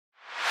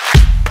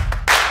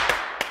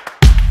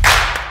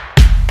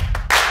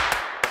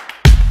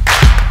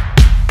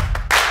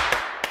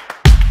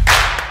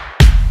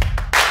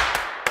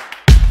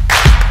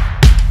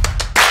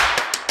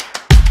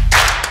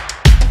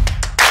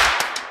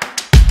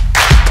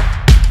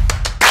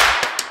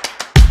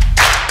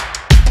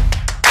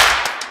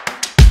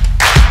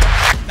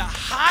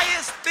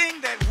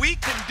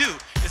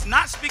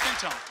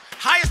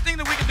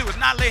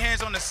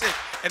hands on the sick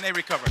and they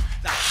recover.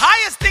 The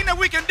highest thing that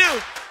we can do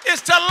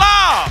is to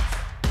love.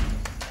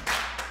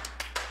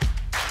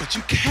 But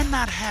you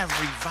cannot have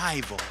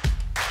revival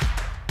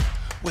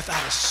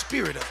without a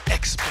spirit of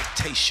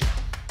expectation.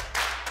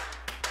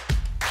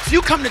 If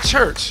you come to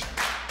church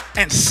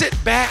and sit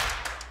back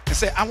and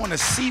say, I want to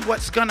see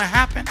what's going to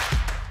happen,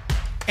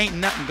 ain't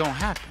nothing going to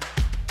happen.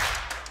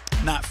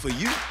 Not for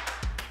you.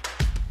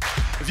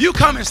 If you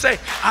come and say,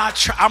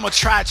 I'm going to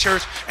try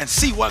church and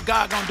see what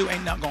God going to do,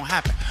 ain't nothing going to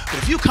happen.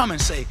 But if you come and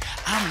say,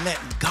 I'm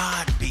letting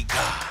God be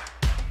God,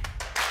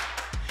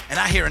 and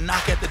I hear a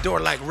knock at the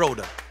door like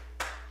Rhoda,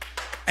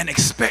 and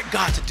expect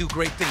God to do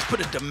great things, put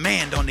a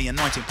demand on the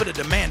anointing, put a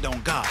demand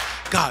on God,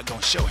 God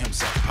going to show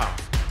himself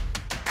powerful.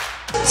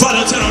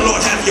 Father, tell the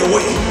Lord, have your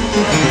way.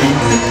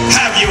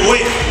 Have your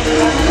way.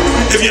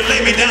 If you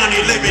lay me down,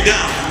 you lay me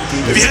down.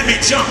 If you have me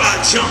jump,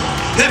 I'll jump.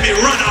 Let me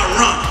run, I'll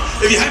run.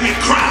 If you have me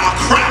cry, I'll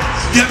cry.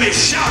 If you have me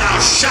shout, I'll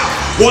shout.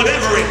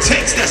 Whatever it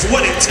takes, that's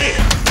what it takes.